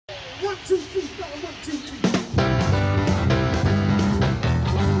1, 2, 3, 4, 1, 2, 3.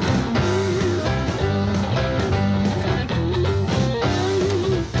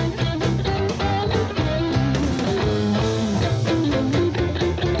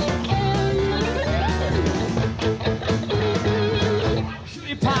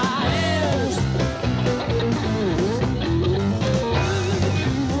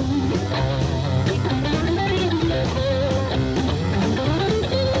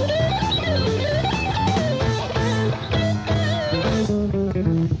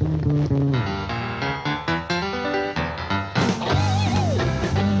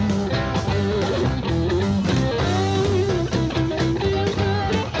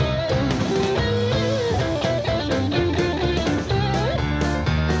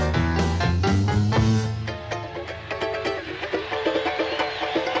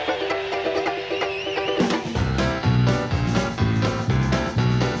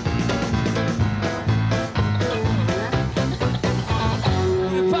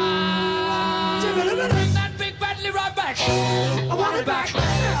 I want it back.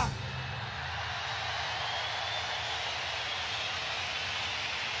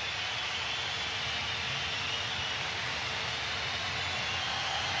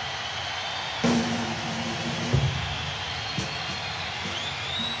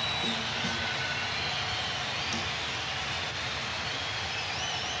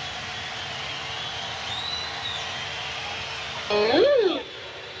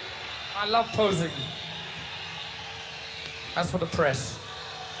 I love posing. That's for the press.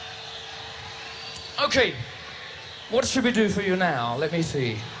 Okay, what should we do for you now? Let me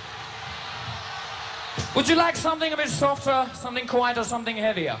see. Would you like something a bit softer, something quieter, something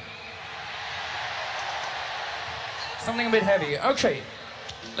heavier? Something a bit heavier. Okay,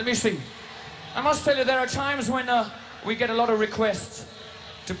 let me see. I must tell you, there are times when we get a lot of requests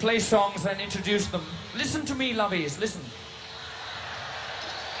to play songs and introduce them. Listen to me, lovies, listen.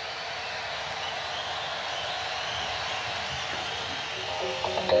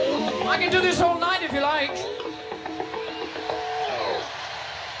 I can do this all night if you like.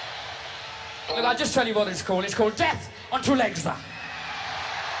 Look, I'll just tell you what it's called. It's called Death on Two Legs.